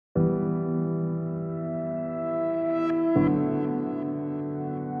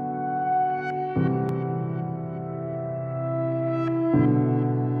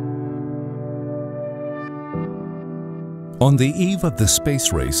On the eve of the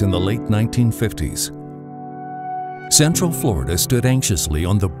space race in the late 1950s, Central Florida stood anxiously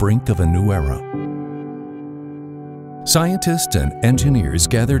on the brink of a new era. Scientists and engineers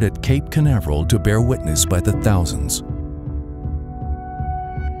gathered at Cape Canaveral to bear witness by the thousands.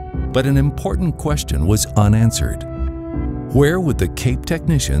 But an important question was unanswered. Where would the Cape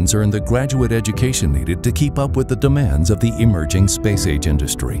technicians earn the graduate education needed to keep up with the demands of the emerging space-age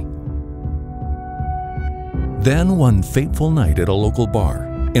industry? Then, one fateful night at a local bar,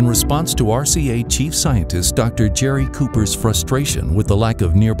 in response to RCA Chief Scientist Dr. Jerry Cooper's frustration with the lack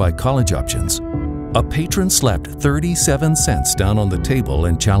of nearby college options, a patron slapped 37 cents down on the table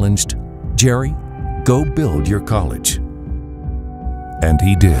and challenged, "Jerry, go build your college." And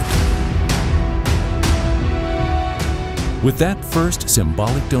he did. With that first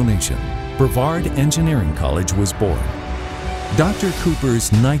symbolic donation, Brevard Engineering College was born. Dr.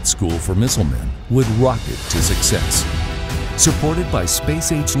 Cooper's night school for missilemen would rocket to success. Supported by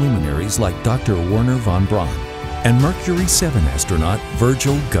space-age luminaries like Dr. Werner von Braun and Mercury 7 astronaut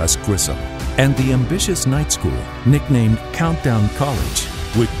Virgil Gus Grissom, and the ambitious night school, nicknamed Countdown College,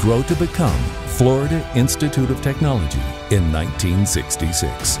 would grow to become Florida Institute of Technology in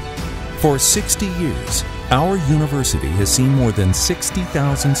 1966. For 60 years, our university has seen more than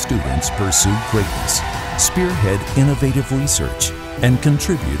 60,000 students pursue greatness, spearhead innovative research, and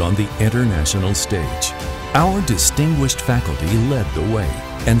contribute on the international stage. Our distinguished faculty led the way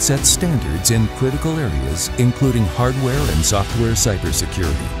and set standards in critical areas including hardware and software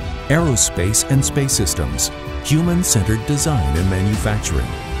cybersecurity, aerospace and space systems, human-centered design and manufacturing,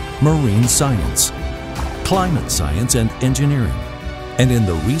 marine science, climate science and engineering, and in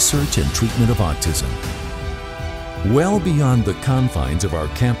the research and treatment of autism. Well beyond the confines of our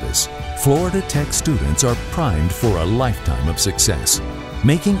campus, Florida Tech students are primed for a lifetime of success,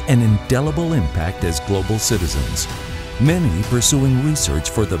 making an indelible impact as global citizens, many pursuing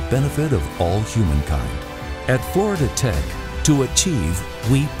research for the benefit of all humankind. At Florida Tech, to achieve,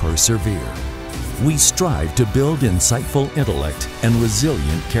 we persevere. We strive to build insightful intellect and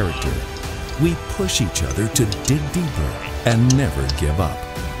resilient character. We push each other to dig deeper and never give up.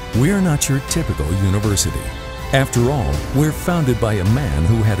 We're not your typical university. After all, we're founded by a man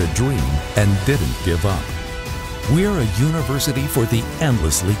who had a dream and didn't give up. We're a university for the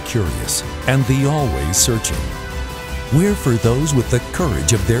endlessly curious and the always searching. We're for those with the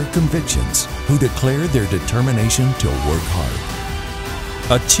courage of their convictions who declare their determination to work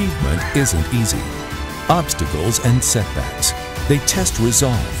hard. Achievement isn't easy. Obstacles and setbacks, they test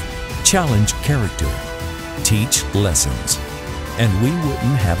resolve, challenge character, teach lessons, and we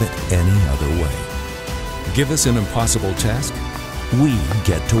wouldn't have it any other way. Give us an impossible task, we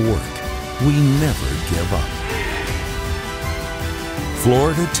get to work. We never give up.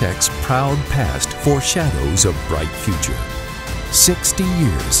 Florida Tech's proud past foreshadows a bright future. 60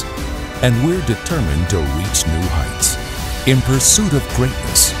 years, and we're determined to reach new heights. In pursuit of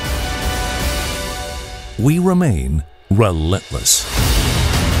greatness, we remain relentless.